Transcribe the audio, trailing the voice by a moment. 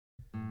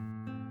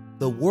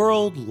The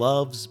world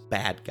loves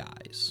bad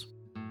guys.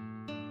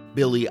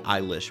 Billie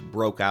Eilish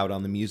broke out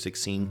on the music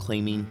scene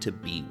claiming to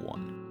be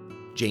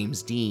one.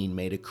 James Dean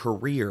made a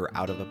career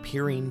out of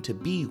appearing to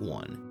be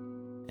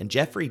one. And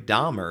Jeffrey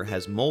Dahmer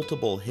has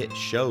multiple hit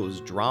shows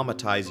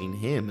dramatizing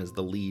him as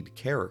the lead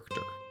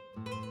character.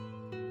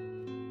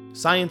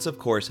 Science, of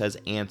course, has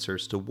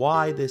answers to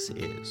why this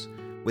is,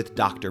 with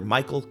Dr.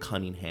 Michael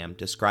Cunningham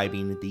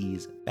describing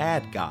these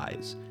bad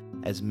guys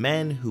as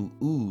men who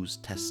ooze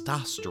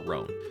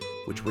testosterone,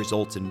 which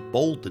results in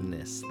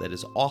boldness that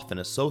is often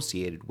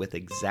associated with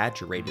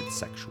exaggerated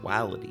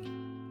sexuality.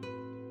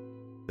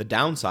 The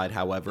downside,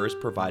 however, is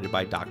provided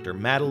by Dr.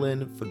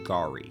 Madeline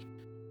Figari,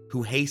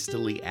 who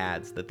hastily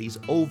adds that these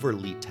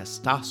overly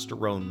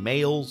testosterone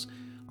males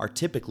are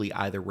typically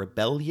either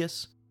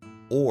rebellious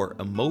or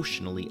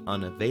emotionally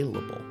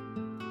unavailable,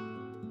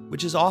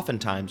 which is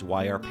oftentimes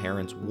why our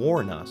parents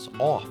warn us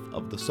off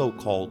of the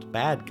so-called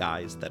bad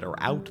guys that are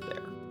out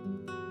there.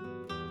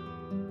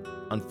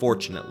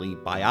 Unfortunately,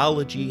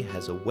 biology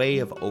has a way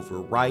of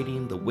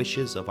overriding the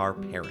wishes of our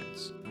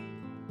parents,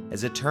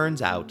 as it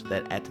turns out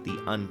that at the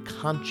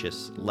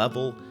unconscious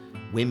level,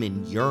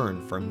 women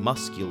yearn for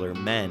muscular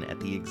men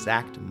at the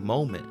exact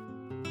moment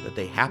that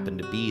they happen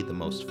to be the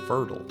most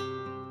fertile.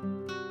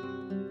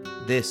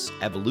 This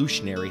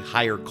evolutionary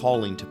higher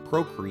calling to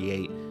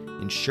procreate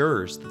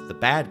ensures that the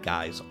bad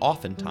guys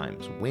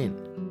oftentimes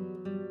win.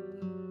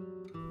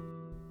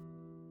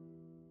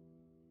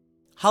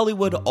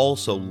 Hollywood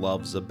also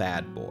loves a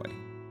bad boy,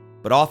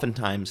 but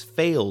oftentimes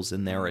fails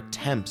in their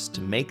attempts to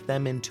make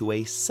them into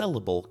a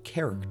sellable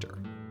character.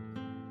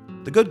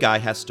 The good guy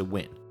has to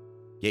win,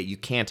 yet you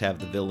can't have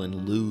the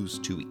villain lose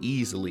too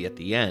easily at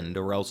the end,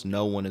 or else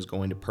no one is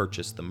going to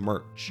purchase the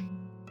merch.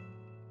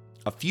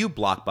 A few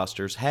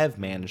blockbusters have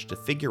managed to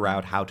figure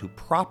out how to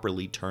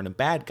properly turn a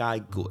bad guy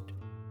good.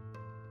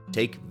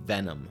 Take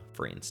Venom,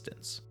 for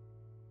instance.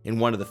 In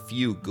one of the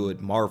few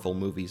good Marvel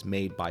movies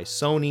made by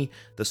Sony,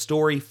 the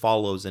story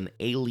follows an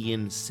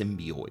alien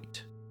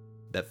symbiote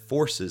that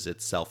forces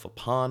itself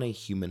upon a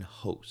human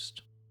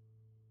host.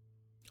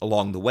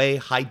 Along the way,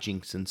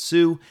 hijinks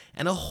ensue,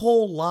 and a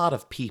whole lot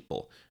of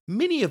people,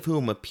 many of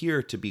whom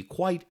appear to be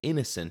quite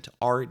innocent,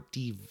 are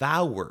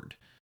devoured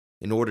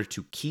in order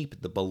to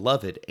keep the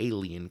beloved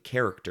alien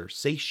character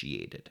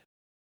satiated.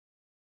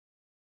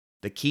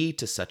 The key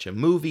to such a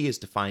movie is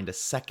to find a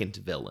second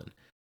villain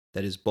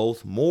that is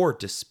both more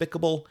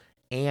despicable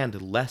and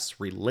less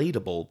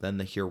relatable than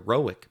the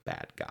heroic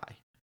bad guy,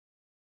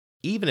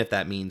 even if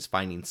that means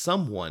finding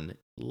someone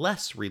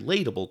less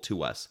relatable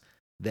to us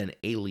than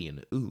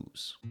Alien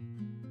Ooze.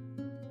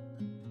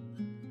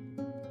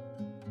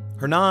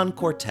 Hernán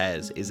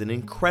Cortés is an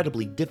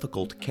incredibly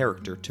difficult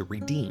character to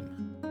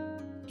redeem.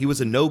 He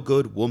was a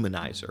no-good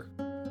womanizer,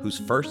 whose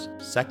first,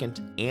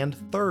 second, and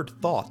third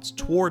thoughts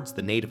towards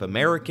the Native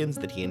Americans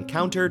that he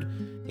encountered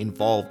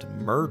involved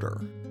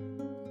murder.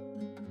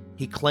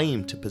 He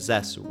claimed to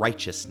possess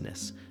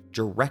righteousness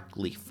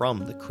directly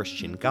from the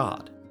Christian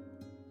God,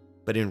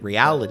 but in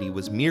reality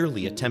was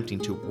merely attempting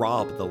to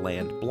rob the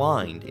land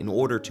blind in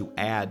order to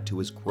add to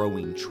his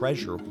growing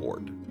treasure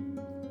hoard.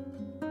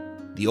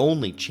 The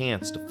only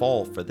chance to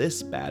fall for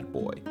this bad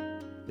boy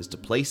is to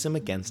place him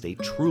against a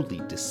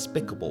truly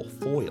despicable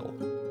foil.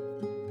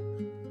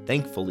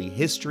 Thankfully,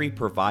 history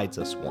provides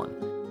us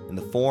one in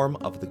the form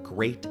of the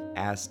great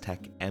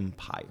Aztec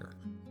Empire.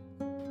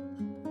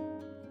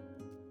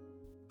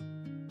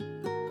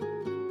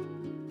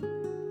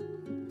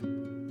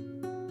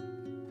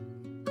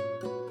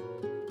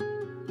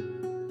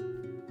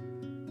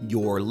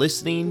 You're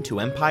listening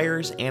to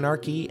Empires,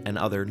 Anarchy, and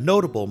Other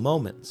Notable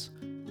Moments,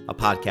 a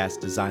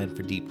podcast designed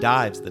for deep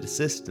dives that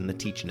assist in the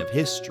teaching of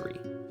history.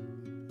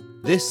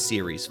 This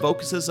series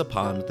focuses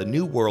upon the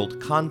New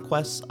World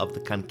conquests of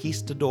the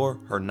conquistador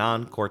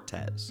Hernán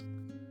Cortés.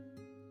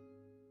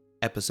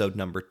 Episode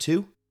number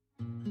 2,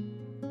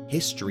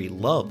 History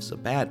Loves a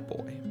Bad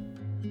Boy.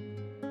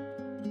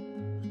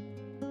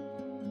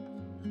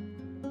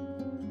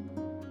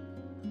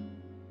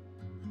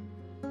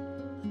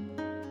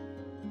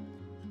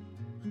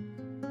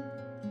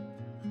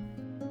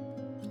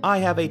 I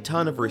have a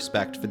ton of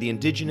respect for the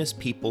indigenous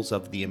peoples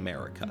of the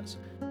Americas,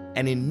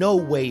 and in no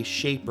way,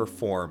 shape, or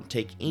form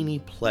take any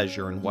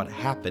pleasure in what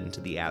happened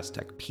to the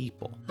Aztec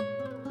people.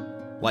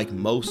 Like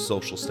most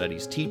social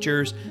studies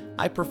teachers,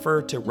 I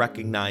prefer to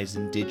recognize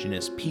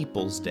Indigenous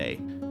Peoples Day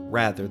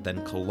rather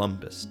than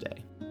Columbus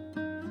Day.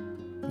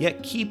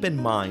 Yet keep in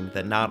mind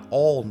that not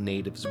all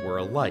natives were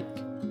alike,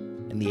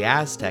 and the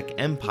Aztec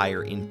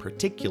Empire in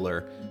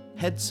particular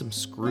had some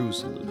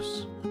screws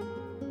loose.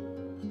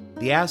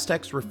 The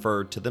Aztecs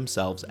referred to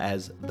themselves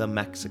as the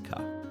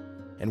Mexica,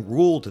 and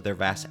ruled their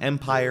vast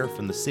empire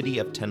from the city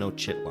of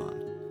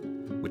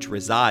Tenochtitlan, which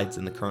resides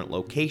in the current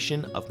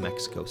location of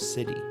Mexico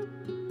City.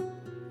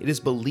 It is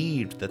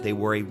believed that they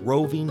were a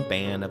roving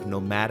band of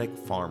nomadic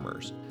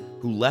farmers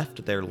who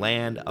left their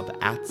land of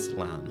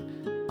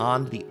Aztlan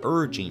on the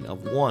urging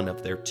of one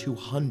of their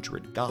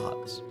 200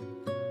 gods.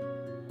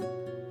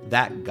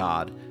 That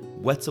god,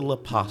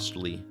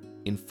 Huitzilopochtli,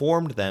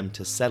 informed them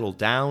to settle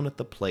down at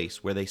the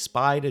place where they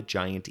spied a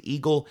giant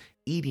eagle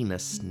eating a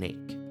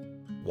snake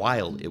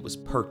while it was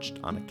perched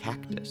on a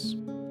cactus.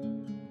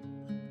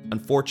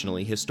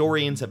 Unfortunately,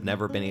 historians have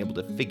never been able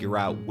to figure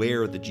out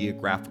where the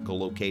geographical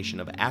location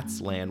of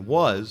Aztlan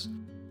was,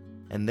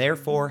 and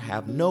therefore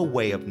have no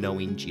way of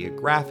knowing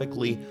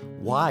geographically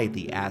why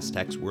the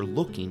Aztecs were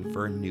looking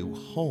for a new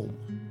home.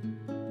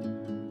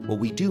 Well,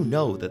 we do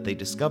know that they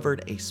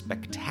discovered a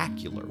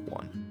spectacular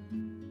one.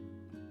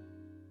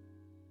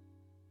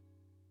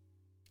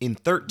 In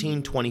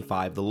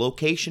 1325, the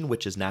location,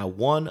 which is now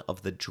one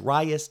of the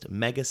driest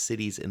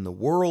megacities in the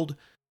world,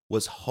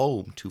 was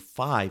home to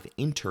 5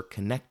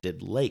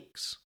 interconnected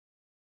lakes.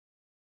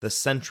 The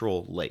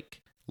central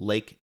lake,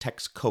 Lake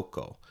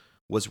Texcoco,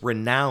 was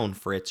renowned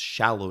for its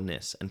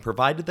shallowness and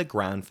provided the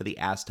ground for the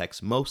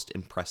Aztecs' most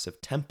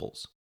impressive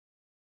temples.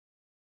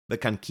 The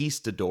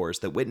conquistadors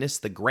that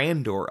witnessed the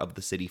grandeur of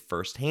the city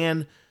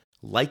firsthand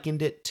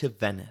likened it to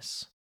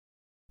Venice,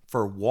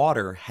 for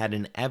water had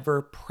an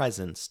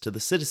ever-presence to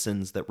the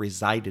citizens that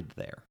resided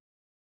there.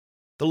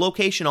 The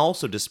location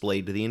also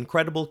displayed the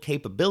incredible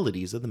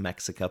capabilities of the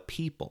Mexica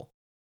people.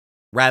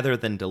 Rather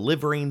than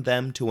delivering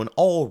them to an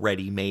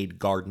already made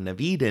Garden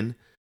of Eden,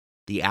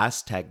 the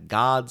Aztec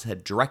gods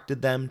had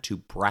directed them to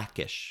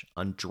brackish,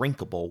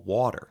 undrinkable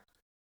water.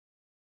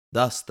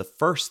 Thus, the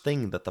first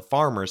thing that the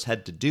farmers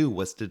had to do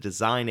was to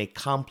design a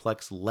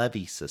complex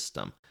levee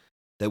system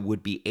that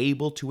would be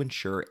able to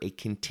ensure a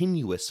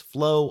continuous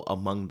flow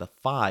among the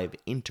 5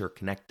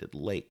 interconnected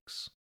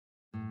lakes.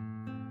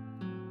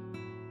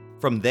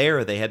 From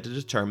there, they had to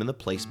determine the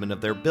placement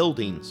of their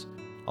buildings,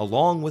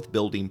 along with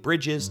building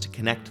bridges to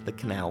connect the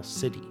canal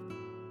city.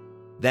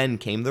 Then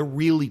came the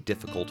really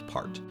difficult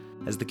part,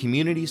 as the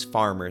community's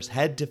farmers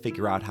had to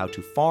figure out how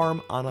to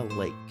farm on a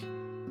lake.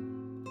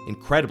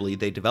 Incredibly,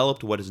 they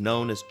developed what is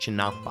known as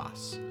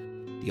chinampas.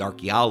 The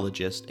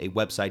Archaeologist, a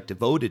website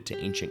devoted to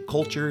ancient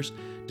cultures,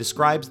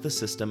 describes the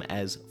system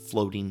as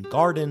floating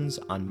gardens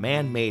on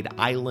man-made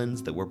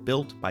islands that were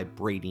built by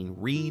braiding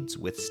reeds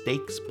with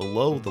stakes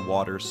below the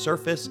water's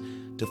surface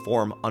to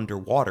form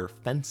underwater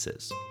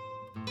fences.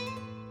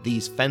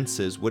 These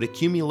fences would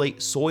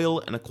accumulate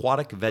soil and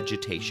aquatic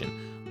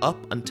vegetation up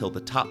until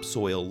the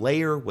topsoil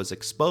layer was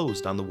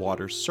exposed on the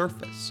water's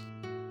surface.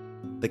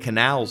 The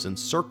canals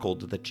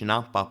encircled the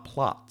chinampa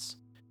plots,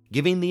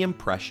 giving the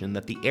impression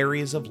that the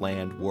areas of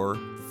land were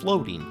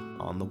floating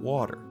on the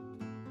water.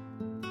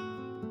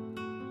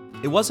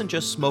 It wasn't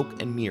just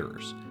smoke and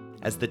mirrors,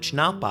 as the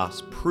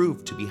chinampas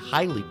proved to be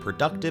highly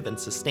productive and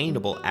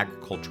sustainable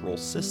agricultural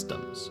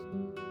systems.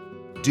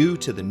 Due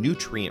to the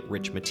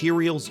nutrient-rich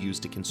materials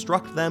used to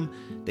construct them,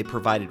 they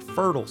provided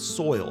fertile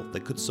soil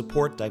that could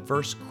support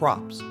diverse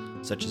crops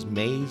such as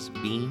maize,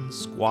 beans,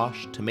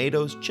 squash,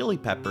 tomatoes, chili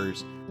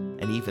peppers,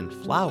 and even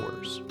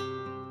flowers.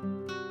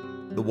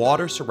 The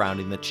water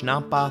surrounding the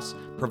chinampas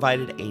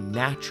provided a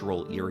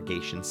natural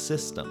irrigation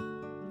system,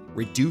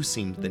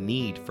 reducing the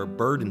need for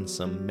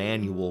burdensome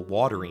manual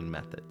watering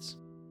methods.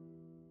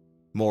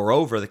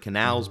 Moreover, the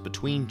canals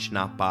between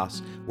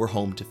chinampas were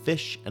home to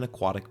fish and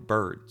aquatic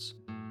birds,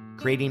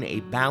 creating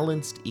a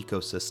balanced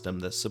ecosystem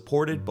that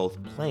supported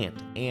both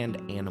plant and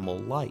animal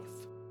life.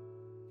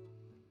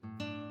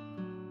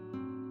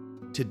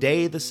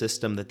 Today, the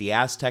system that the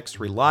Aztecs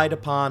relied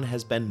upon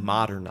has been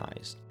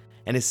modernized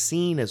and is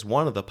seen as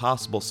one of the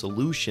possible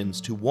solutions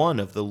to one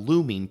of the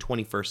looming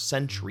 21st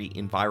century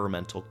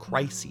environmental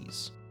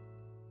crises.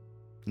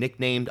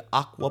 Nicknamed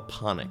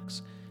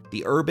aquaponics,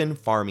 the urban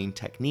farming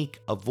technique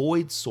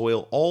avoids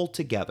soil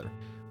altogether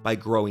by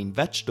growing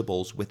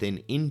vegetables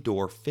within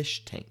indoor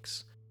fish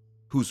tanks,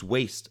 whose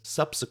waste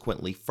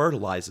subsequently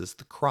fertilizes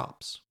the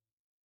crops.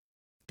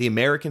 The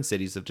American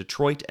cities of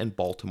Detroit and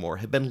Baltimore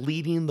have been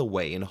leading the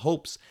way in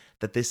hopes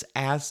that this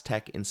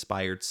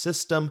Aztec-inspired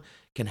system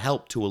can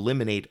help to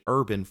eliminate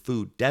urban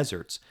food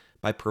deserts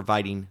by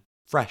providing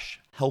fresh,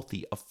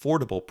 healthy,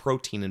 affordable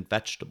protein and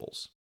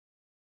vegetables.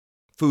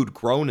 Food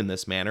grown in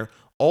this manner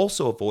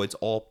also avoids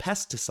all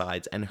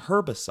pesticides and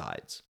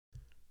herbicides,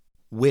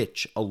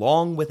 which,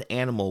 along with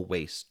animal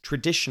waste,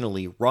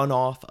 traditionally run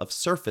off of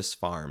surface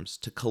farms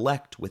to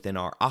collect within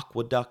our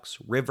aqueducts,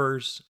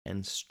 rivers,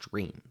 and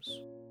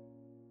streams.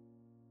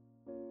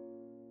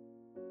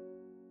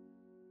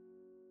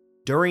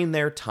 During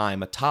their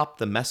time atop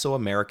the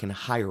Mesoamerican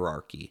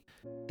hierarchy,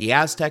 the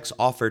Aztecs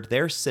offered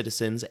their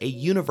citizens a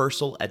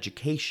universal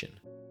education.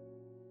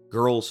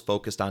 Girls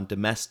focused on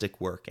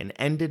domestic work and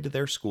ended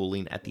their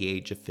schooling at the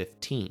age of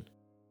 15.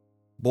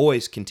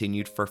 Boys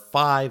continued for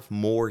 5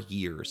 more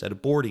years at a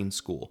boarding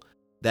school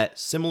that,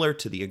 similar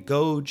to the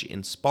Agoge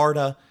in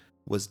Sparta,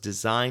 was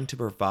designed to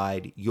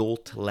provide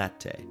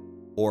yoltlete,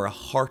 or a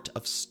heart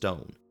of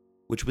stone,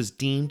 which was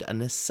deemed a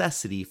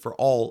necessity for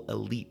all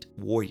elite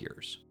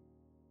warriors.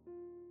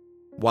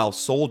 While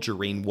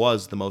soldiering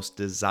was the most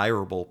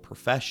desirable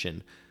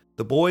profession,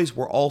 the boys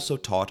were also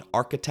taught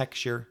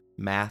architecture,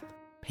 math,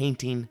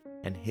 painting,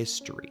 and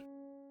history.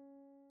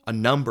 A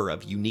number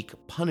of unique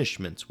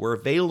punishments were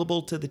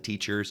available to the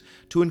teachers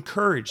to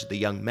encourage the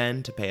young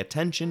men to pay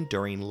attention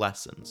during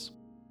lessons.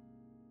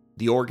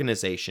 The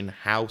organization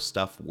How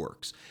Stuff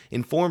Works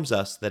informs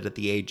us that at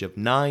the age of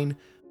 9,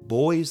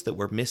 boys that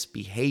were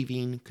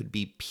misbehaving could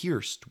be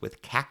pierced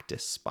with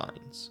cactus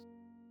spines.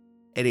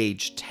 At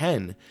age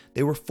 10,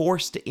 they were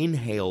forced to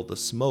inhale the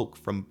smoke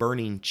from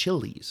burning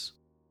chilies.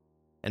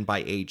 And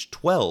by age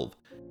 12,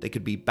 they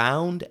could be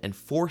bound and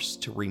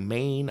forced to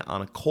remain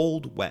on a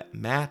cold, wet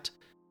mat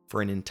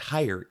for an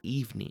entire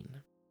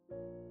evening.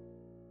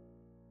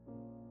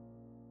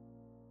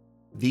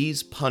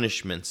 These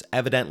punishments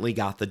evidently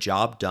got the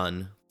job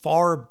done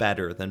far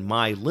better than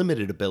my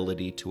limited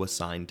ability to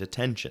assign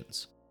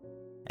detentions,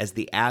 as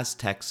the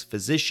Aztecs'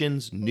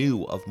 physicians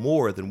knew of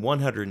more than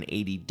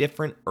 180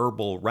 different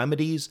herbal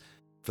remedies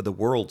for the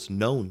world's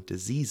known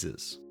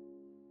diseases.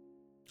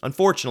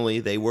 Unfortunately,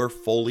 they were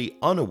fully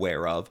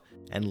unaware of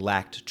and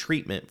lacked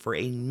treatment for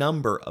a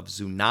number of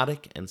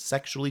zoonotic and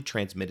sexually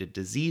transmitted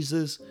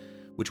diseases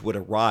which would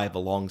arrive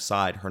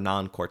alongside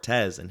Hernán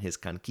Cortés and his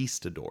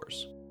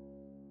conquistadors.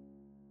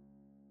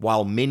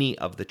 While many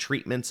of the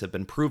treatments have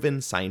been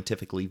proven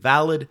scientifically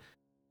valid,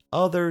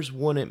 others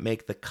wouldn't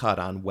make the cut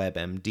on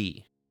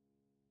WebMD.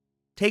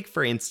 Take,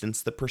 for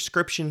instance, the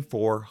prescription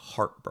for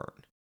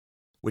heartburn,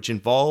 which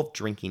involved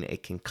drinking a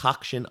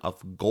concoction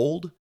of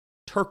gold,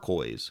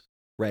 turquoise,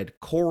 red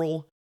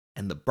coral,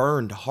 and the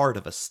burned heart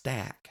of a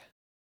stag.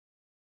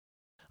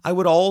 I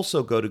would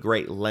also go to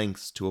great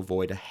lengths to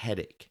avoid a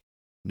headache,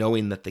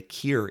 knowing that the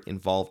cure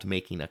involved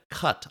making a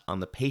cut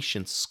on the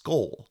patient's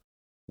skull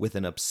with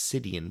an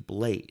obsidian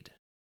blade.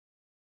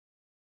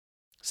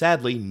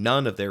 Sadly,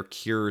 none of their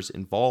cures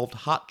involved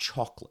hot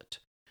chocolate,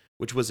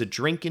 which was a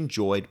drink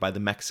enjoyed by the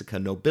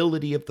Mexican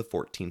nobility of the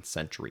 14th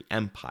century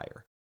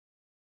empire.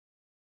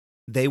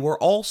 They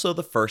were also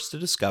the first to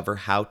discover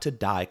how to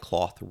dye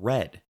cloth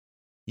red,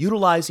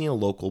 utilizing a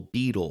local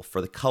beetle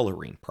for the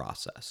coloring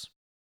process.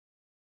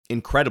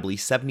 Incredibly,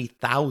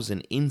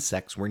 70,000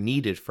 insects were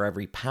needed for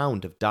every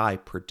pound of dye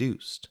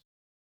produced.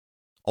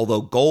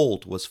 Although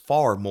gold was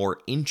far more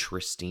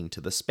interesting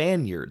to the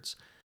Spaniards,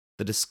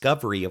 the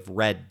discovery of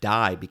red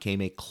dye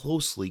became a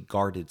closely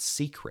guarded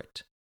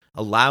secret,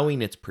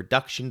 allowing its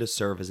production to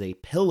serve as a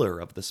pillar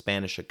of the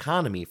Spanish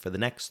economy for the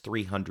next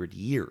 300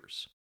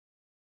 years.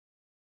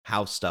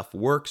 How Stuff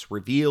Works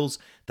reveals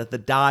that the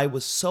dye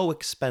was so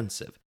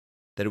expensive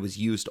that it was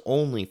used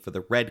only for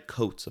the red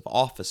coats of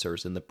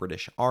officers in the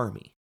British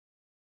Army,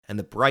 and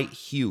the bright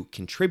hue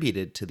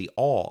contributed to the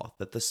awe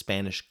that the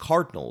Spanish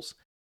cardinals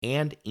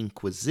and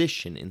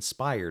Inquisition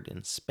inspired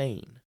in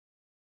Spain.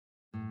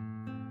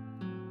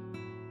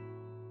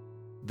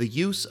 The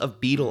use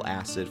of betel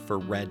acid for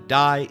red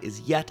dye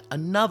is yet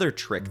another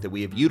trick that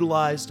we have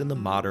utilized in the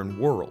modern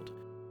world,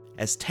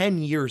 as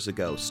 10 years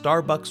ago,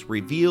 Starbucks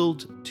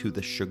revealed, to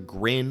the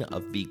chagrin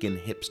of vegan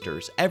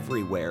hipsters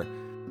everywhere,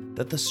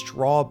 that the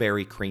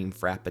strawberry cream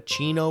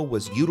frappuccino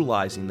was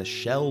utilizing the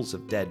shells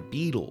of dead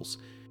beetles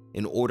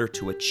in order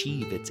to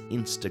achieve its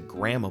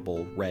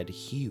Instagrammable red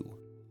hue.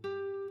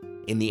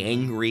 In the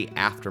angry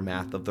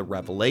aftermath of the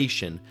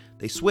revelation,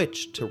 they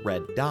switched to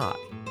red dye,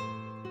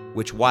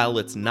 which, while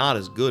it's not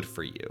as good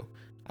for you,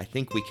 I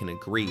think we can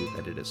agree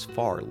that it is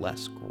far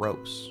less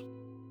gross.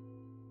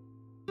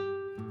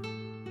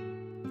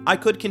 I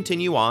could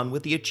continue on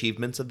with the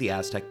achievements of the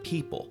Aztec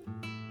people,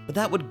 but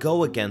that would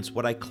go against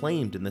what I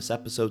claimed in this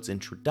episode's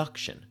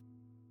introduction.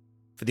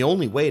 For the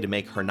only way to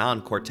make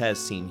Hernán Cortés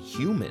seem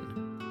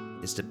human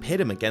is to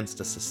pit him against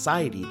a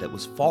society that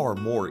was far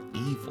more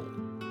evil.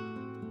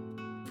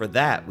 For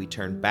that, we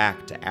turn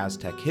back to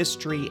Aztec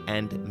history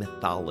and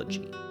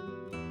mythology.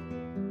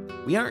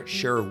 We aren't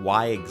sure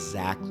why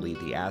exactly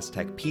the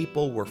Aztec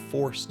people were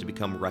forced to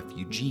become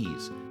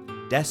refugees,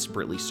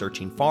 desperately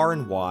searching far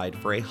and wide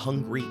for a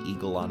hungry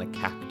eagle on a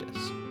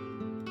cactus.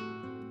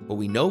 But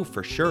we know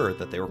for sure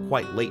that they were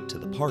quite late to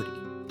the party.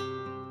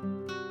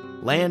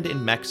 Land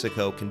in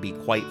Mexico can be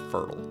quite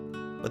fertile,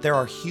 but there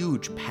are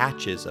huge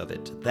patches of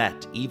it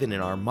that, even in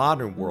our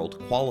modern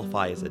world,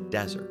 qualify as a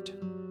desert.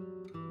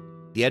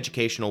 The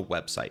educational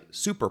website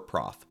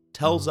Superprof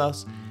tells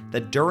us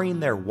that during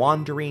their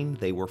wandering,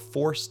 they were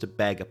forced to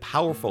beg a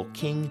powerful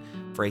king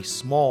for a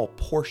small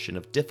portion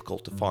of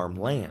difficult-to-farm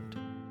land.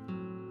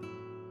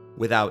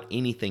 Without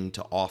anything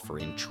to offer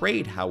in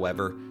trade,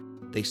 however,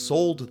 they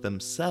sold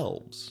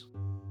themselves,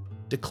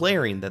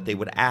 declaring that they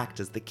would act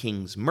as the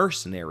king's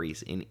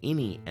mercenaries in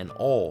any and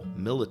all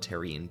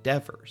military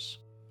endeavors.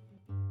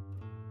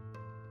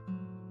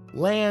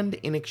 Land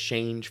in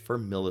exchange for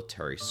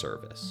military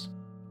service.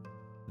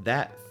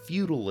 That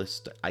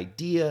feudalist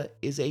idea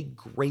is a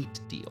great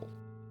deal,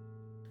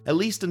 at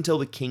least until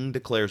the king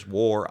declares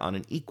war on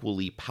an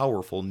equally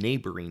powerful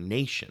neighboring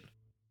nation,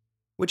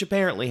 which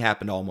apparently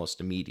happened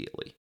almost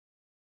immediately.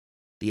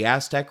 The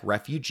Aztec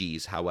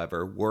refugees,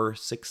 however, were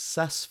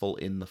successful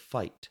in the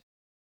fight,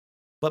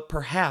 but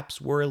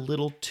perhaps were a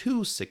little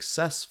too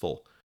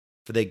successful,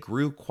 for they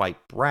grew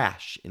quite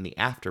brash in the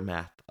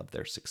aftermath of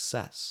their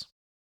success.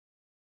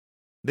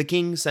 The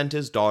king sent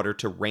his daughter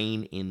to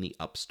reign in the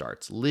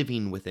upstarts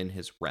living within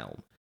his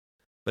realm,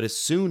 but as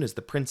soon as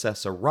the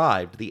princess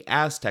arrived, the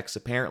Aztecs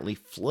apparently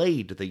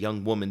flayed the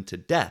young woman to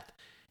death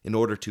in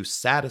order to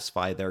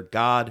satisfy their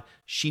god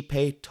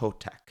Xipe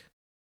Totec,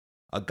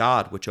 a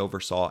god which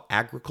oversaw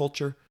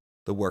agriculture,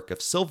 the work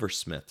of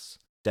silversmiths,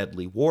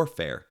 deadly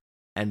warfare,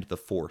 and the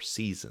 4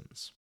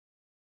 seasons.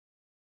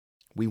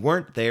 We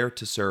weren't there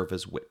to serve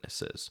as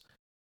witnesses,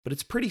 but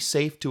it's pretty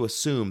safe to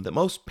assume that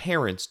most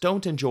parents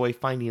don't enjoy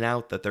finding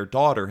out that their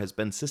daughter has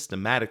been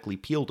systematically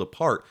peeled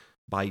apart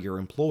by your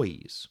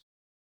employees.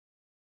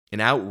 In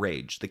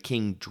outrage, the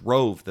king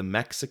drove the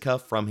Mexica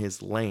from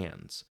his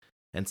lands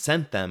and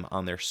sent them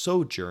on their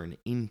sojourn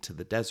into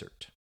the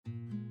desert.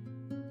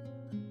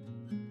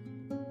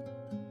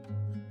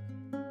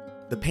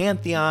 The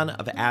pantheon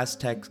of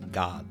Aztec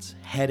gods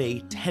had a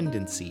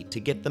tendency to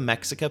get the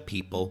Mexica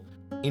people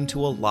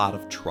into a lot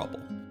of trouble,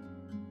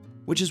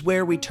 which is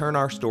where we turn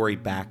our story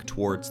back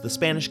towards the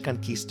Spanish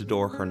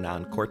conquistador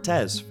Hernán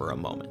Cortés for a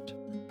moment.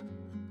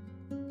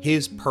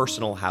 His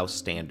personal house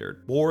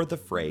standard bore the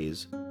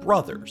phrase,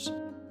 "Brothers,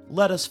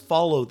 let us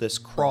follow this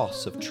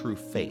cross of true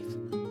faith,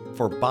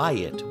 for by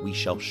it we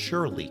shall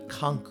surely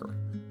conquer."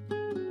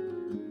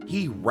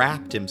 He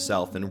wrapped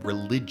himself in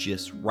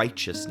religious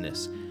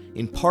righteousness,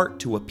 in part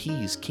to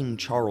appease King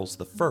Charles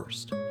I,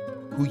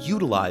 who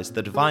utilized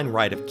the divine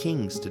right of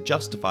kings to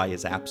justify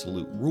his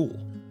absolute rule.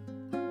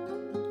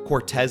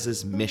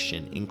 Cortés's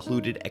mission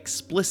included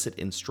explicit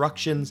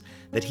instructions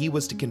that he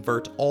was to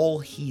convert all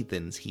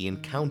heathens he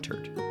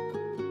encountered.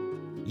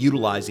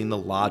 Utilizing the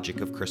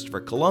logic of Christopher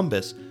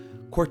Columbus,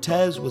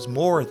 Cortés was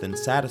more than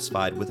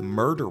satisfied with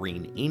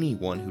murdering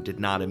anyone who did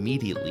not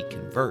immediately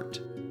convert.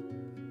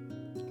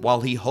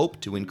 While he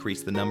hoped to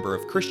increase the number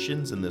of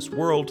Christians in this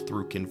world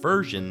through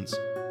conversions,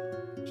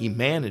 he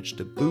managed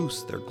to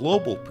boost their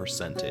global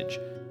percentage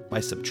by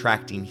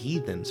subtracting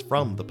heathens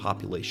from the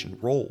population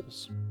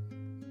rolls.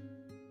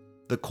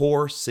 The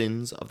core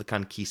sins of the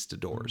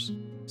conquistadors,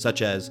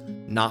 such as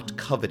not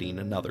coveting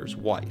another's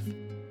wife,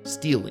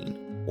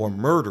 stealing, or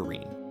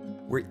murdering,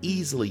 were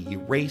easily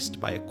erased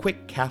by a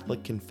quick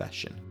Catholic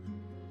confession,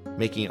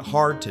 making it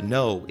hard to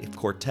know if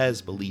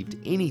Cortés believed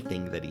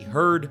anything that he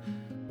heard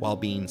while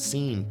being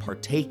seen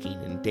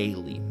partaking in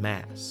daily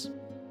Mass.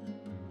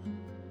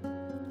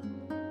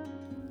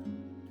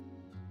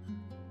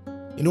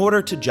 In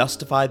order to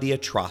justify the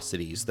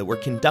atrocities that were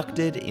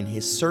conducted in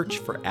his search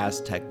for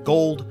Aztec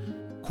gold,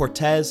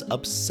 Cortés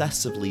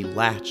obsessively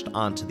latched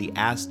onto the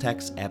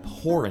Aztecs'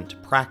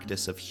 abhorrent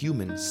practice of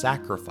human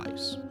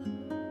sacrifice.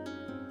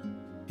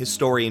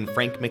 Historian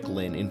Frank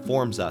McLynn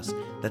informs us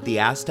that the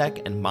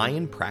Aztec and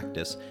Mayan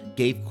practice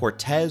gave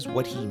Cortés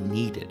what he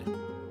needed,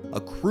 a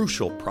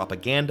crucial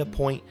propaganda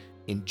point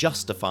in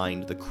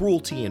justifying the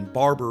cruelty and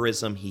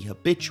barbarism he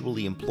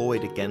habitually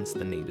employed against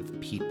the native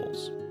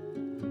peoples.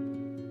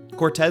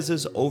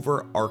 Cortés's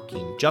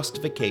overarching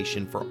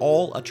justification for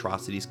all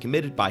atrocities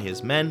committed by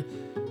his men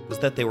was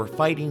that they were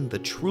fighting the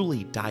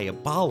truly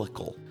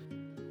diabolical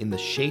in the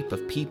shape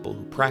of people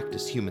who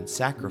practiced human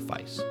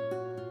sacrifice,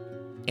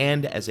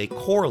 and as a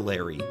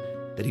corollary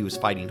that he was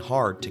fighting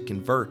hard to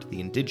convert the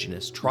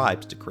indigenous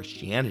tribes to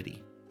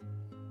Christianity.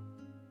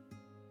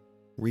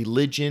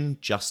 Religion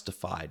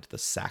justified the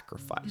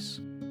sacrifice,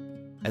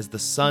 as the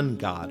sun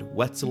god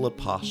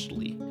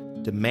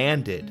Huitzilopochtli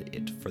demanded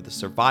it for the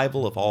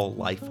survival of all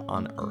life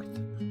on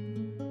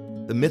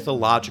Earth. The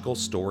mythological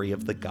story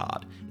of the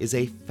god is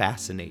a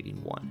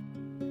fascinating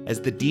one, as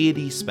the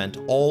deity spent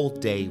all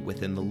day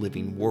within the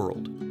living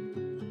world.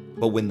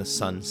 But when the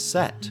sun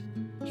set,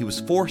 he was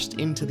forced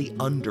into the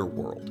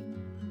underworld,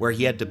 where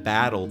he had to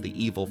battle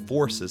the evil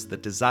forces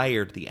that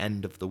desired the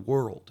end of the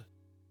world.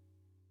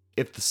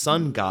 If the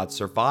sun god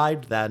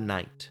survived that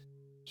night,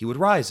 he would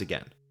rise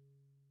again.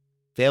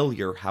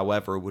 Failure,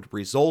 however, would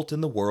result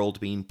in the world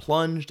being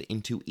plunged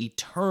into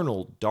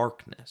eternal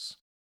darkness,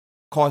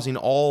 causing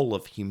all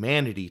of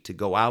humanity to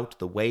go out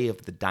the way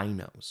of the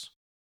dinos.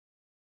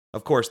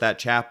 Of course, that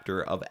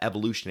chapter of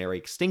evolutionary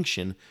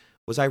extinction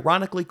was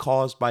ironically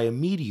caused by a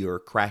meteor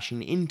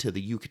crashing into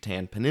the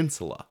Yucatan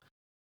Peninsula,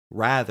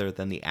 rather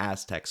than the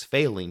Aztecs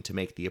failing to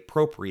make the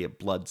appropriate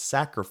blood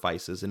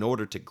sacrifices in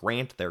order to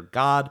grant their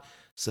god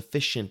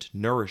sufficient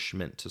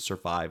nourishment to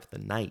survive the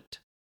night.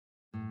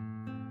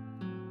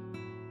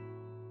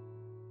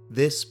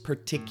 This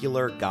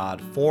particular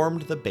god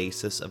formed the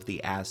basis of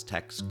the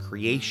Aztecs'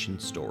 creation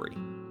story,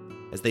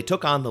 as they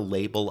took on the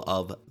label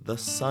of the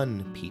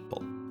Sun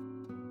People.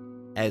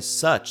 As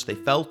such, they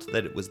felt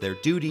that it was their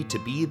duty to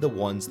be the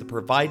ones that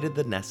provided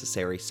the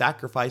necessary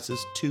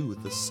sacrifices to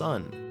the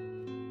sun.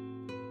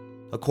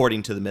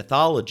 According to the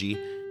mythology,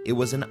 it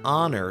was an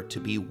honor to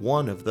be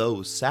one of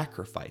those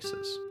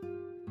sacrifices,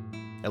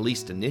 at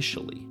least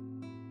initially,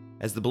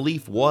 as the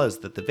belief was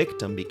that the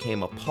victim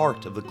became a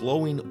part of the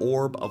glowing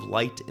orb of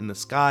light in the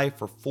sky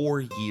for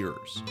 4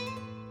 years,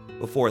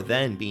 before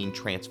then being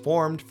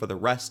transformed for the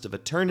rest of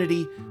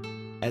eternity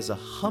as a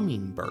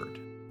hummingbird.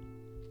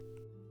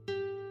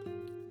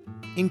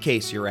 In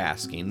case you're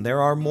asking,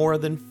 there are more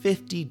than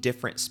 50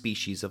 different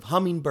species of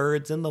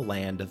hummingbirds in the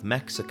land of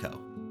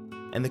Mexico,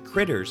 and the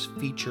critters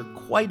feature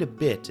quite a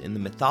bit in the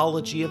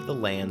mythology of the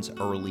land's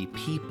early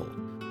people,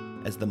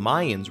 as the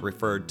Mayans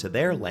referred to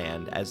their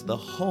land as the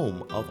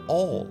home of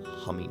all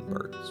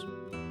hummingbirds.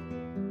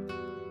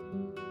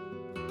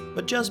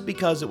 But just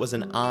because it was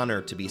an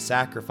honor to be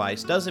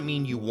sacrificed doesn't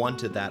mean you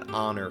wanted that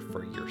honor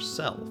for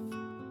yourself.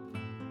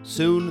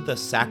 Soon, the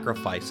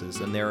sacrifices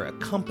and their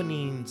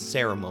accompanying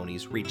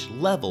ceremonies reached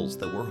levels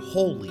that were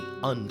wholly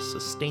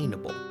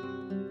unsustainable.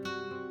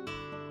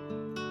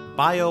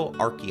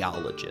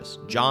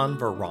 Bioarchaeologist John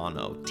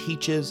Verrano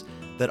teaches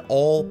that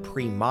all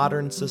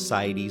pre-modern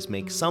societies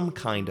make some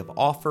kind of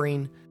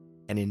offering,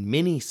 and in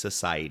many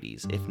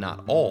societies, if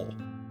not all,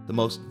 the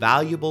most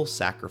valuable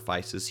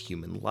sacrifice is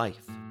human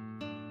life.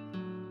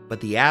 But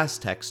the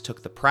Aztecs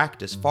took the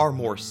practice far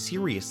more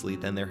seriously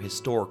than their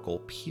historical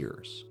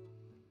peers.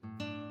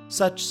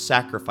 Such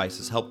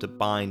sacrifices helped to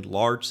bind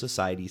large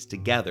societies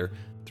together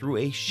through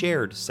a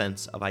shared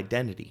sense of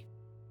identity.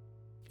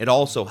 It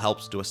also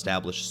helps to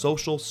establish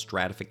social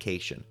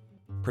stratification,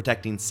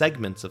 protecting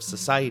segments of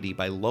society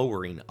by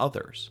lowering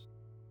others.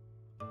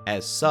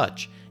 As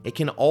such, it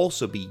can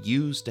also be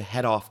used to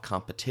head off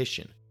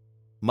competition,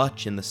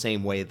 much in the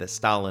same way that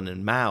Stalin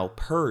and Mao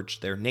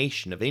purged their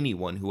nation of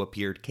anyone who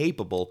appeared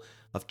capable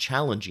of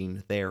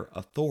challenging their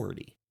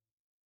authority.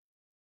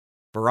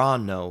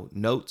 Verrano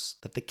notes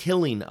that the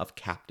killing of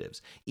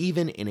captives,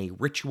 even in a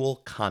ritual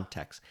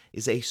context,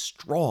 is a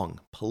strong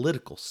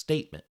political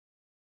statement.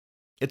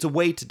 It's a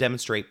way to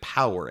demonstrate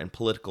power and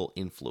political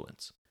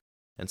influence.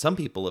 And some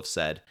people have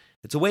said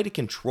it's a way to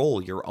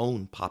control your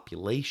own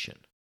population.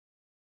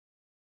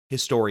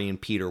 Historian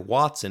Peter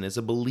Watson is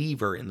a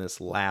believer in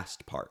this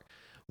last part,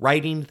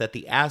 writing that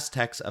the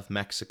Aztecs of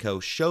Mexico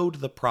showed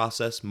the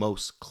process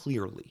most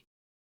clearly.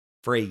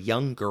 For a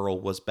young girl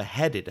was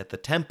beheaded at the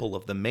temple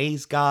of the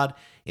maize god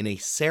in a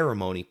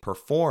ceremony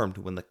performed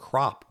when the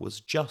crop was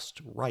just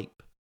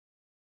ripe.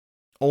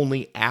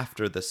 Only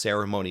after the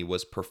ceremony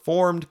was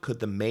performed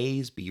could the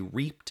maize be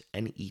reaped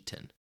and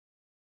eaten.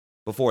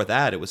 Before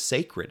that, it was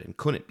sacred and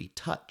couldn't be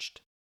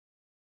touched.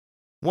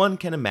 One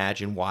can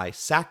imagine why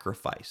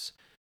sacrifice,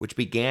 which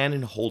began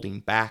in holding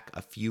back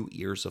a few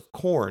ears of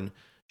corn,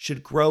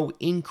 should grow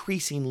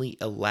increasingly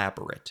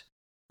elaborate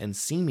and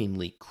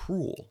seemingly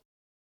cruel.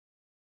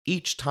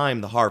 Each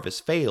time the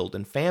harvest failed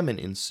and famine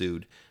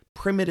ensued,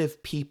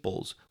 primitive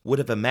peoples would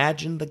have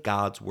imagined the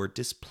gods were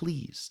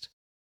displeased.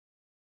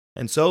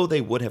 And so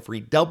they would have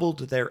redoubled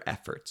their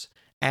efforts,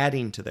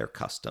 adding to their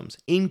customs,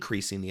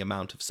 increasing the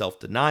amount of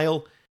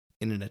self-denial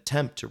in an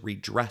attempt to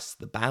redress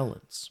the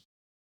balance.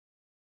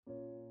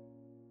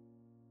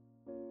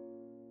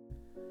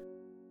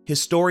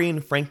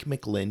 Historian Frank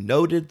McLynn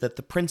noted that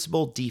the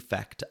principal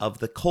defect of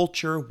the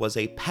culture was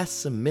a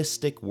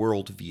pessimistic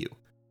worldview.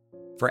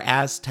 For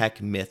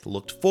Aztec myth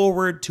looked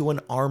forward to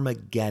an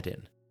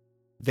Armageddon,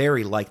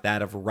 very like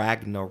that of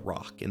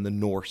Ragnarok in the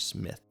Norse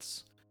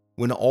myths,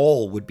 when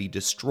all would be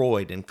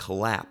destroyed and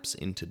collapse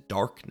into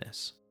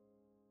darkness.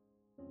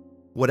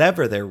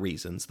 Whatever their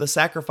reasons, the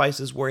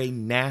sacrifices were a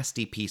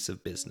nasty piece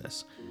of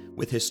business,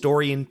 with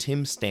historian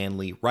Tim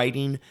Stanley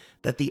writing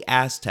that the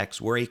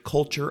Aztecs were a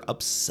culture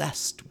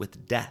obsessed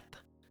with death.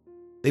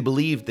 They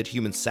believed that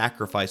human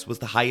sacrifice was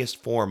the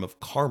highest form of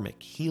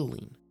karmic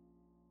healing.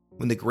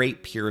 When the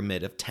Great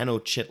Pyramid of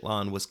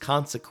Tenochtitlan was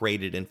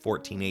consecrated in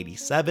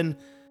 1487,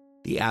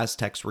 the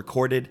Aztecs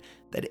recorded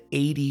that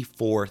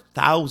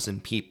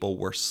 84,000 people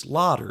were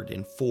slaughtered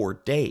in 4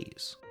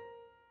 days.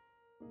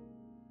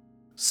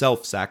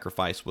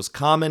 Self-sacrifice was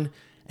common,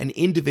 and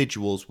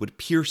individuals would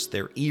pierce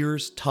their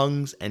ears,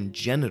 tongues, and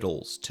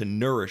genitals to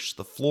nourish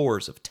the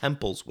floors of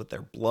temples with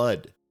their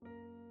blood.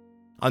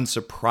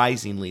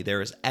 Unsurprisingly,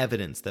 there is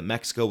evidence that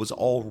Mexico was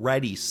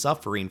already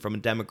suffering from a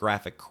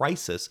demographic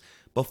crisis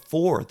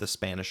before the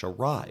Spanish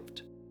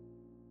arrived.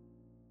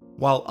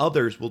 While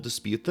others will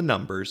dispute the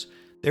numbers,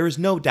 there is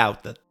no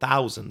doubt that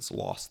thousands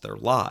lost their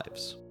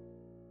lives.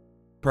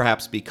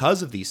 Perhaps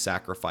because of these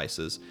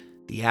sacrifices,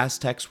 the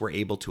Aztecs were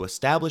able to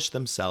establish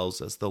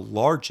themselves as the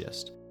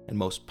largest and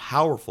most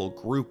powerful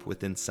group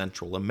within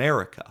Central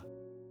America.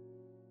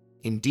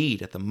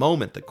 Indeed, at the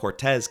moment that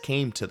Cortés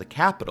came to the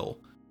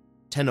capital,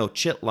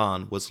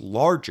 Tenochtitlan was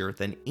larger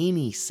than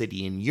any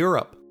city in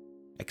Europe,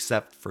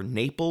 except for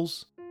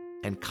Naples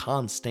and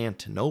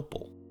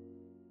Constantinople.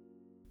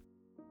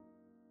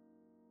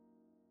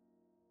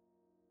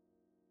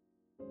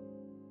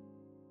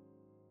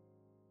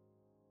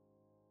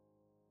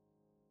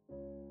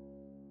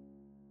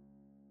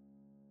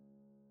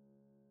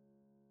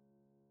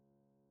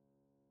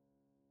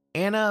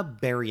 Ana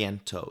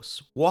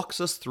Barrientos walks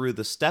us through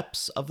the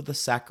steps of the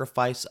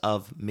sacrifice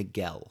of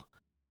Miguel,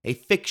 a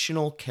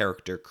fictional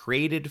character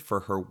created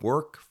for her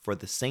work for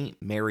the St.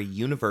 Mary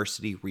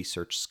University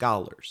research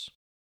scholars.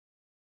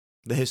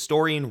 The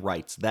historian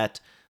writes that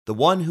the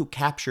one who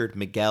captured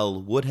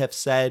Miguel would have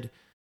said,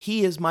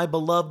 "He is my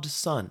beloved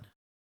son,"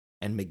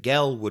 and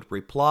Miguel would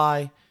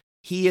reply,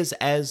 "He is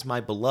as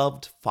my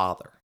beloved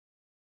father."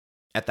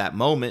 At that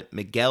moment,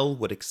 Miguel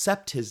would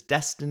accept his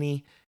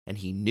destiny, and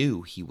he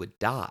knew he would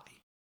die.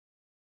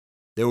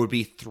 There would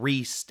be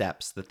 3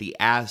 steps that the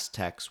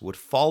Aztecs would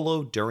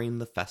follow during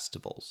the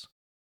festivals.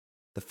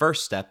 The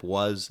first step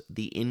was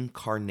the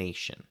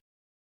incarnation,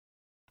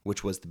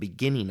 which was the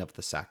beginning of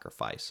the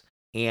sacrifice,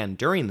 and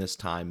during this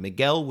time,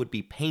 Miguel would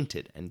be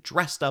painted and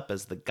dressed up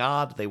as the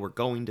god they were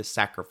going to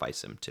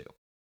sacrifice him to.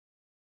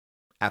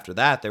 After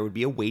that, there would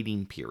be a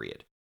waiting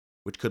period,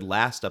 which could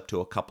last up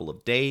to a couple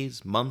of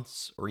days,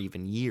 months, or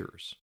even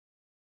years.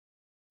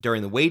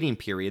 During the waiting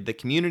period, the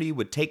community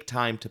would take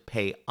time to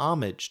pay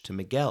homage to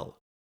Miguel.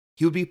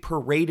 He would be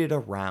paraded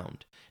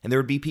around, and there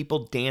would be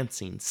people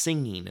dancing,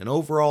 singing, and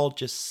overall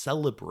just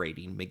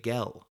celebrating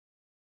Miguel.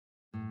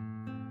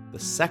 The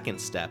second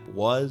step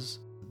was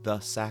the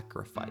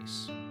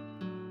sacrifice.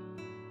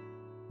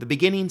 The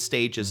beginning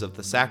stages of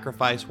the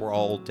sacrifice were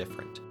all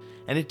different,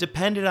 and it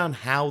depended on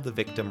how the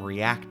victim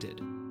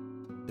reacted.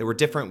 There were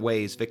different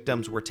ways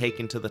victims were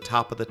taken to the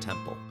top of the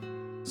temple.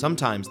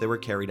 Sometimes they were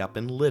carried up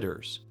in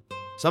litters.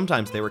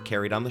 Sometimes they were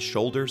carried on the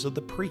shoulders of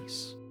the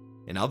priests.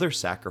 In other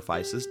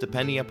sacrifices,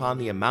 depending upon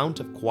the amount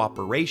of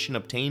cooperation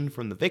obtained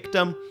from the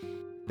victim,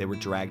 they were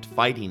dragged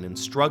fighting and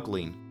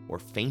struggling or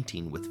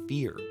fainting with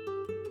fear.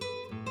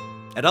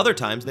 At other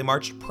times, they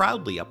marched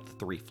proudly up the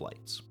 3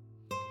 flights.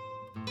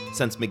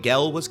 Since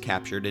Miguel was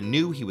captured and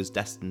knew he was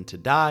destined to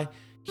die,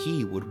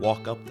 he would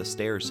walk up the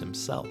stairs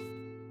himself.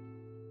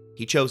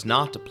 He chose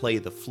not to play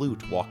the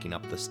flute walking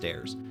up the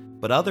stairs,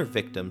 but other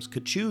victims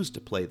could choose to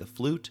play the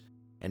flute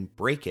and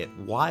break it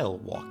while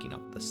walking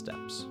up the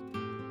steps.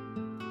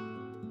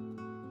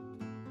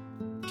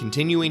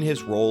 Continuing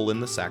his role in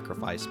the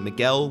sacrifice,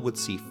 Miguel would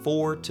see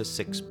 4 to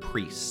 6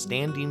 priests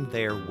standing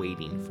there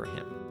waiting for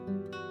him.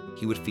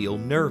 He would feel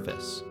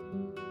nervous,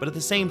 but at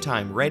the same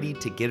time ready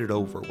to get it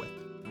over with.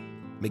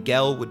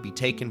 Miguel would be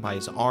taken by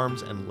his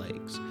arms and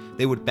legs.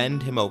 They would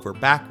bend him over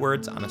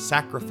backwards on a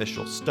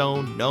sacrificial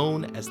stone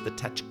known as the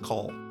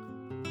techkal,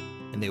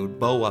 and they would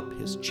bow up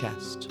his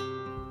chest.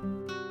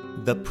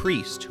 The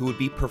priest who would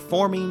be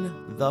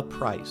performing the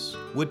price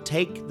would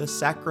take the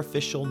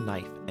sacrificial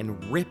knife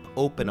and rip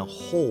open a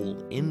hole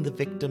in the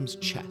victim's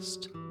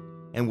chest,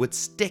 and would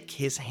stick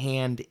his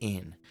hand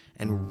in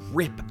and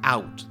rip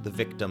out the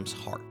victim's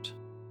heart.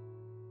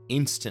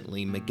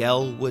 Instantly,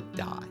 Miguel would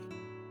die.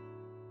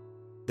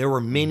 There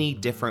were many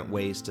different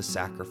ways to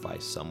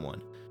sacrifice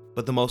someone,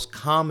 but the most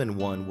common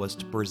one was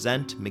to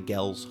present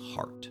Miguel's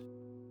heart.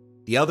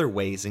 The other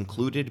ways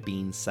included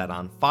being set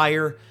on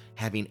fire,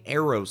 having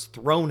arrows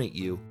thrown at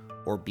you,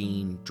 or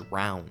being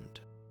drowned.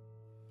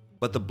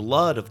 But the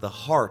blood of the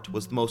heart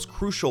was the most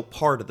crucial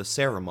part of the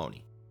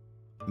ceremony.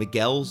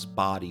 Miguel's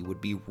body would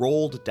be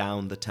rolled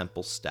down the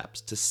temple steps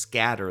to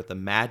scatter the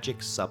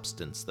magic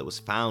substance that was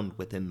found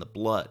within the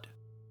blood.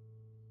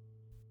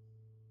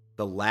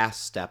 The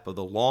last step of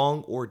the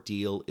long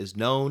ordeal is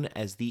known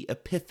as the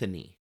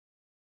epiphany,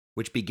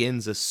 which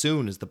begins as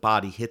soon as the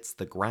body hits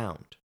the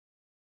ground.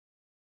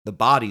 The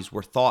bodies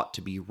were thought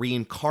to be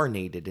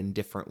reincarnated in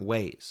different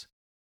ways.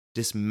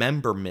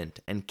 Dismemberment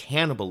and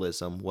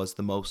cannibalism was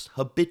the most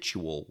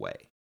habitual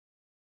way.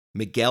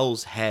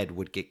 Miguel's head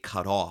would get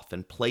cut off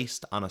and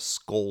placed on a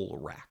skull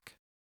rack.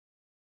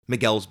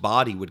 Miguel's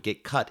body would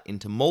get cut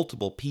into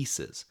multiple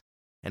pieces,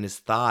 and his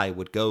thigh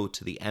would go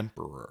to the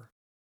emperor,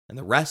 and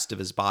the rest of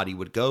his body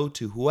would go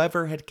to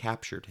whoever had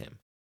captured him.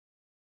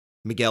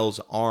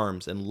 Miguel's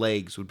arms and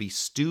legs would be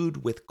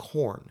stewed with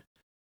corn,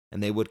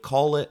 and they would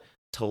call it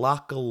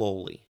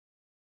tlakaloli.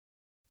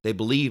 They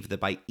believed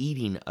that by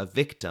eating a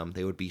victim,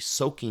 they would be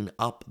soaking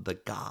up the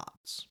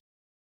gods.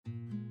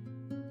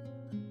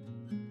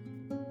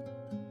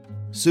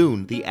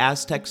 Soon, the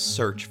Aztecs'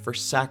 search for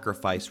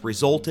sacrifice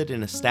resulted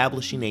in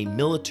establishing a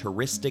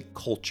militaristic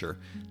culture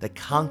that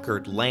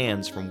conquered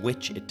lands from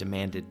which it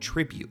demanded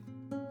tribute,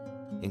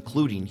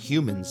 including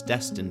humans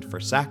destined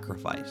for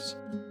sacrifice.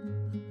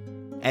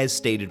 As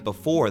stated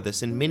before,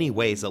 this in many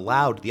ways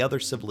allowed the other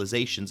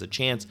civilizations a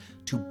chance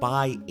to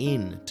buy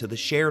in to the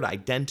shared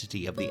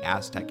identity of the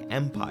Aztec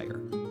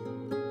Empire.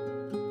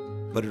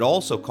 But it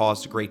also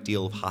caused a great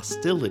deal of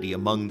hostility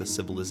among the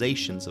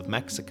civilizations of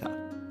Mexico.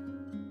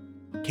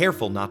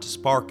 Careful not to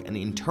spark an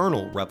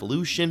internal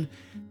revolution,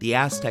 the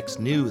Aztecs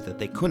knew that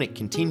they couldn't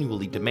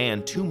continually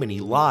demand too many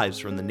lives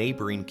from the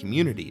neighboring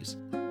communities,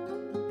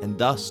 and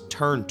thus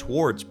turned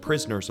towards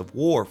prisoners of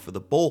war for the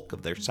bulk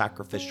of their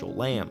sacrificial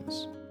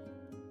lambs.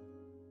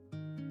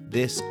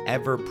 This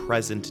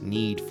ever-present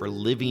need for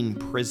living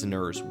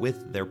prisoners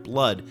with their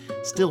blood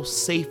still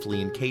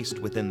safely encased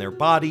within their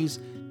bodies,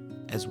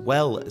 as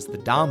well as the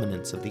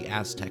dominance of the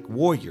Aztec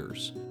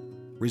warriors,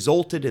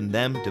 resulted in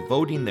them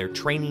devoting their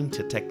training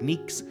to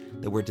techniques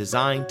that were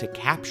designed to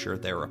capture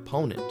their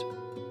opponent,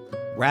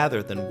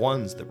 rather than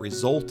ones that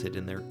resulted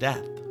in their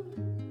death.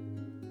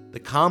 The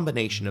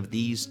combination of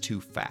these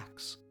two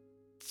facts,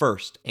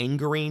 first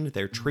angering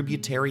their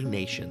tributary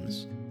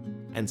nations,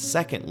 and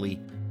secondly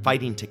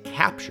fighting to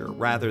capture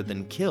rather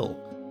than kill,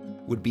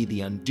 would be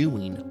the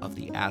undoing of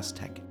the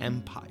Aztec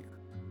Empire.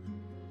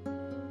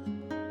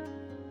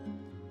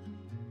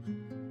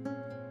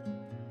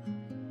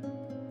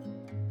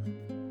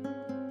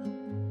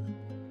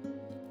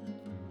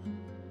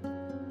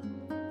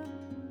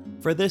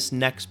 For this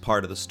next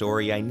part of the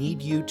story, I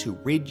need you to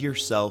rid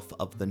yourself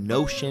of the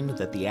notion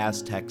that the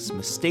Aztecs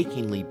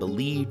mistakenly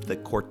believed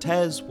that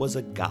Cortés was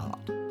a god.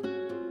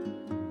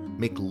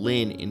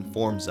 McLynn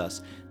informs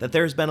us that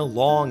there has been a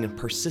long and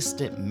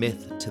persistent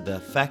myth to the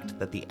effect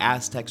that the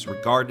Aztecs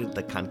regarded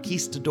the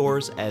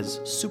conquistadors as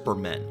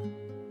supermen,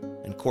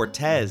 and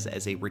Cortés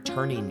as a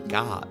returning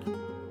god,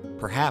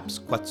 perhaps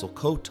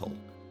Quetzalcoatl,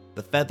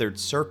 the feathered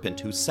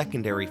serpent whose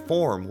secondary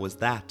form was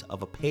that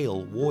of a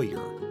pale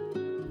warrior.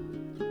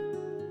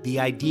 The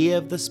idea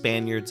of the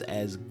Spaniards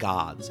as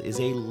gods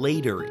is a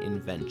later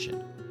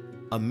invention,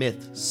 a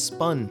myth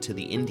spun to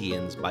the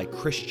Indians by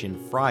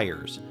Christian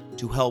friars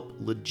to help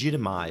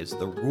legitimize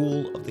the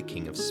rule of the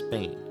King of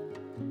Spain.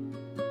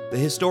 The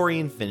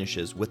historian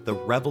finishes with the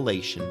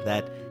revelation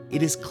that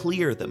it is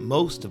clear that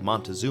most of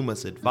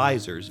Montezuma's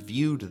advisors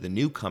viewed the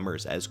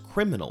newcomers as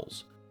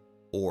criminals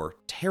or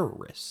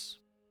terrorists.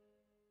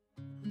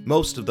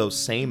 Most of those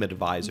same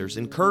advisors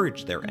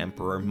encouraged their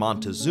emperor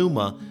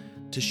Montezuma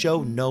to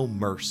show no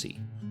mercy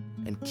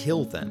and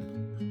kill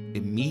them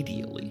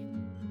immediately.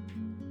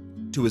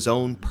 To his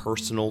own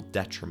personal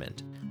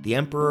detriment, the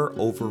emperor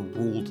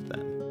overruled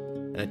them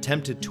and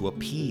attempted to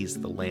appease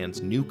the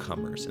land's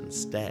newcomers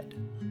instead.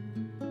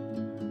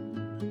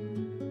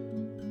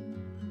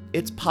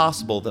 It's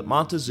possible that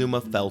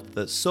Montezuma felt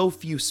that so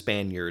few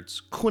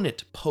Spaniards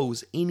couldn't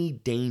pose any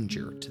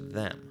danger to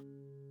them.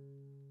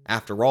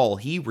 After all,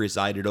 he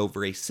resided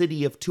over a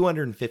city of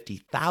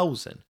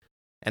 250,000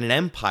 and an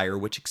empire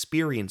which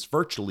experienced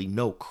virtually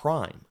no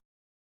crime.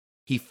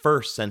 He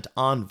first sent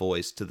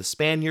envoys to the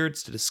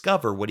Spaniards to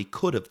discover what he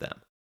could of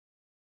them.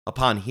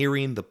 Upon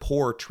hearing the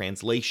poor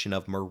translation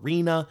of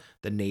Marina,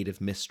 the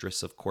native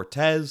mistress of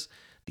Cortés,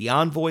 the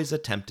envoys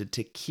attempted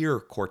to cure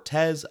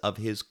Cortés of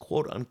his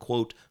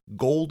quote-unquote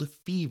gold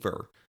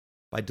fever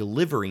by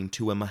delivering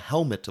to him a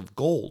helmet of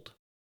gold.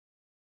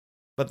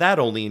 But that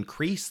only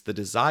increased the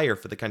desire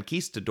for the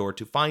conquistador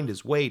to find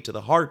his way to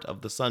the heart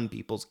of the Sun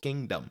People's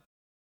kingdom.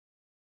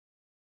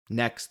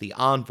 Next, the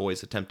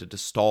envoys attempted to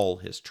stall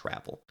his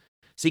travel,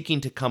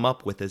 seeking to come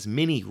up with as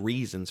many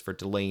reasons for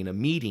delaying a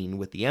meeting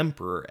with the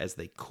emperor as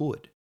they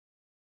could.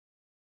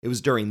 It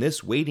was during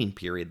this waiting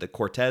period that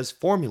Cortés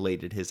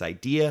formulated his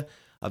idea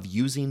of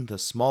using the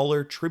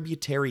smaller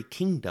tributary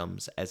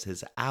kingdoms as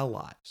his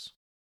allies.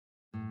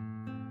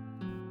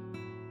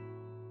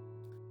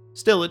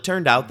 Still, it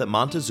turned out that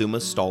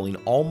Montezuma's stalling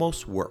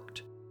almost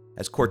worked,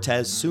 as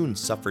Cortés soon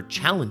suffered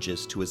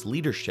challenges to his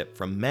leadership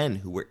from men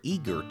who were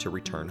eager to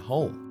return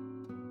home.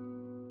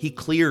 He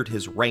cleared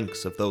his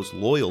ranks of those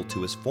loyal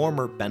to his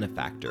former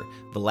benefactor,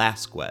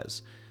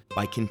 Velázquez,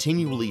 by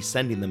continually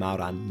sending them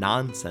out on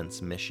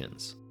nonsense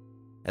missions,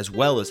 as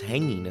well as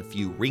hanging a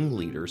few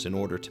ringleaders in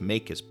order to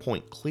make his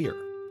point clear.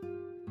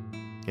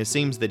 It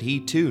seems that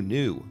he too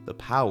knew the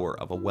power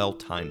of a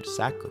well-timed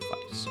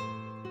sacrifice.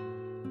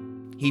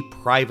 He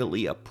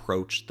privately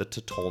approached the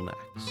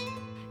Totonacs,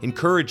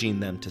 encouraging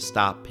them to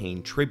stop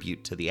paying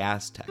tribute to the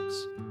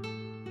Aztecs.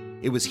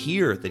 It was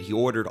here that he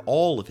ordered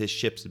all of his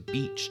ships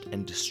beached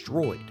and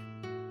destroyed.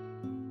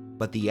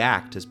 But the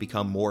act has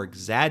become more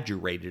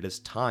exaggerated as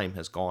time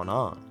has gone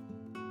on.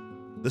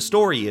 The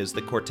story is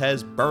that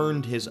Cortés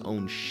burned his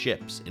own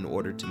ships in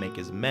order to make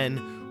his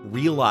men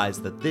realize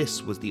that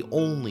this was the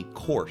only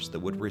course that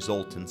would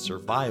result in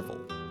survival.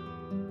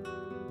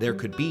 There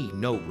could be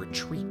no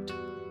retreat.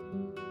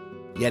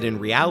 Yet in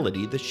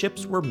reality, the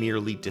ships were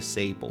merely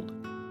disabled,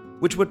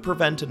 which would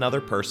prevent another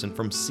person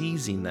from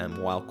seizing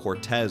them while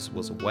Cortés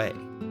was away.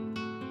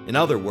 In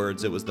other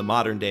words, it was the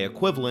modern-day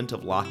equivalent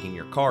of locking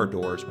your car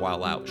doors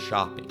while out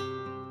shopping.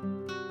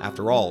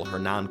 After all,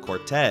 Hernán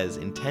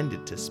Cortés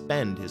intended to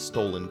spend his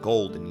stolen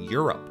gold in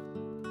Europe,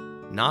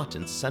 not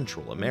in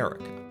Central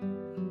America.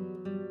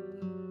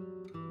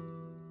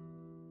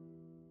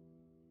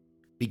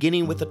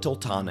 Beginning with the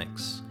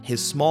Toltecs,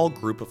 his small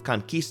group of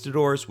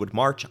conquistadors would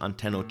march on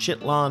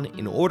Tenochtitlan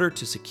in order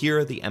to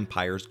secure the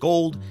empire's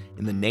gold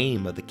in the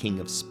name of the King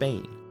of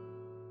Spain.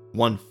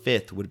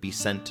 1/5 would be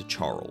sent to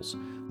Charles,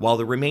 while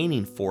the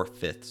remaining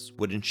 4/5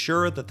 would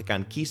ensure that the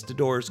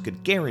conquistadors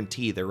could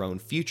guarantee their own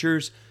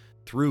futures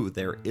through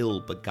their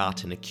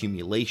ill-begotten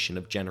accumulation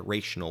of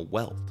generational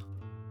wealth.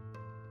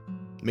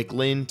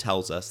 McLynn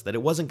tells us that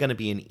it wasn't going to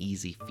be an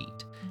easy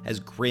feat, as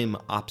grim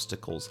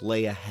obstacles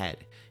lay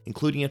ahead,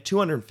 including a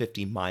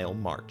 250-mile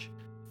march,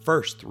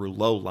 first through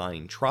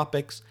low-lying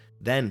tropics,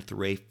 then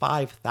through a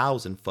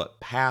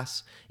 5,000-foot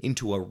pass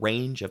into a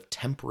range of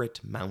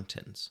temperate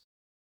mountains,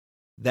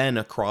 then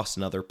across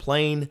another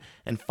plain,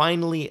 and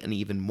finally an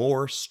even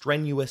more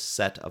strenuous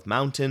set of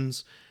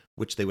mountains,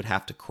 which they would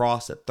have to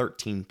cross at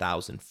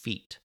 13,000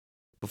 feet,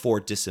 before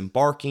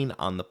disembarking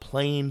on the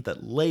plain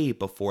that lay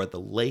before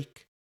the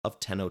lake of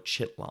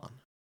Tenochtitlan.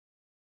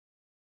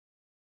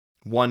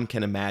 One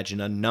can imagine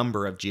a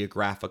number of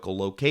geographical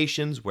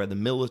locations where the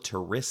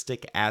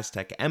militaristic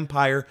Aztec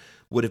Empire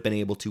would have been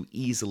able to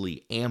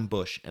easily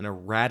ambush and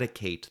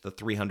eradicate the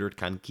 300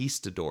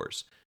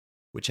 conquistadors,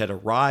 which had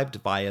arrived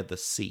via the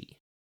sea.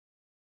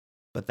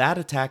 But that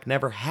attack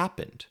never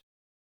happened,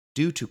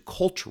 due to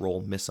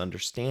cultural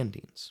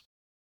misunderstandings.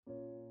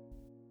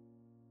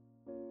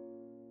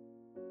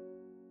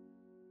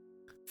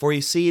 For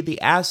you see,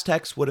 the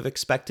Aztecs would have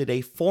expected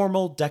a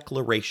formal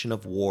declaration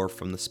of war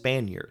from the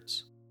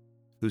Spaniards,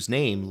 whose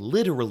name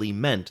literally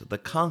meant the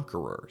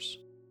conquerors.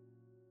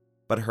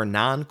 But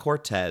Hernán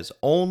Cortés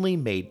only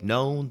made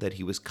known that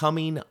he was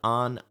coming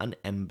on an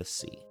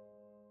embassy.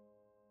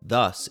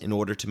 Thus, in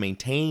order to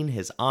maintain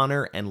his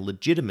honor and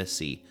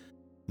legitimacy,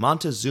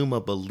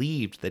 Montezuma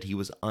believed that he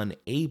was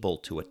unable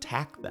to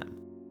attack them.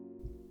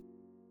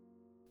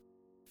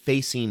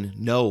 Facing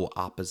no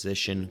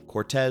opposition,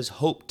 Cortés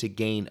hoped to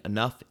gain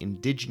enough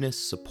indigenous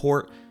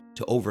support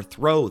to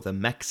overthrow the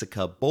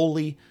Mexica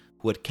bully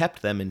who had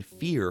kept them in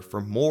fear for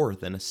more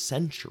than a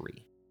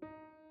century.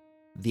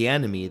 The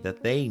enemy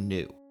that they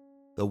knew,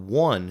 the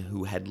one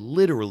who had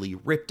literally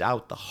ripped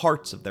out the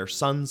hearts of their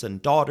sons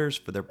and daughters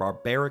for their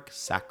barbaric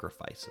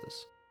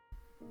sacrifices.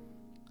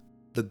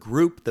 The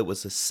group that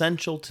was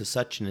essential to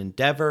such an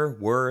endeavor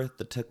were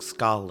the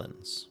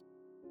Tlaxcalans.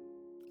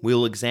 We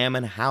will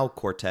examine how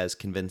Cortés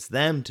convinced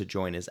them to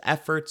join his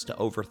efforts to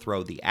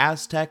overthrow the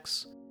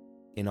Aztecs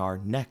in our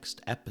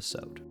next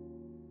episode.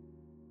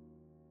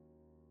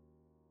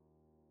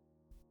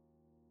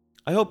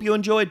 I hope you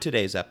enjoyed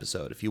today's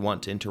episode. If you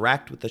want to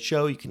interact with the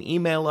show, you can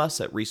email us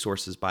at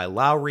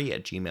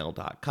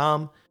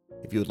resourcesbylowry@gmail.com.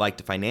 If you would like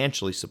to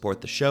financially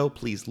support the show,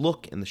 please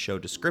look in the show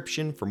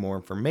description for more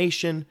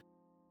information.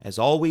 As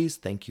always,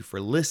 thank you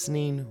for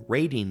listening,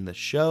 rating the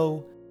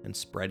show, and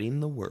spreading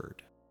the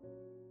word.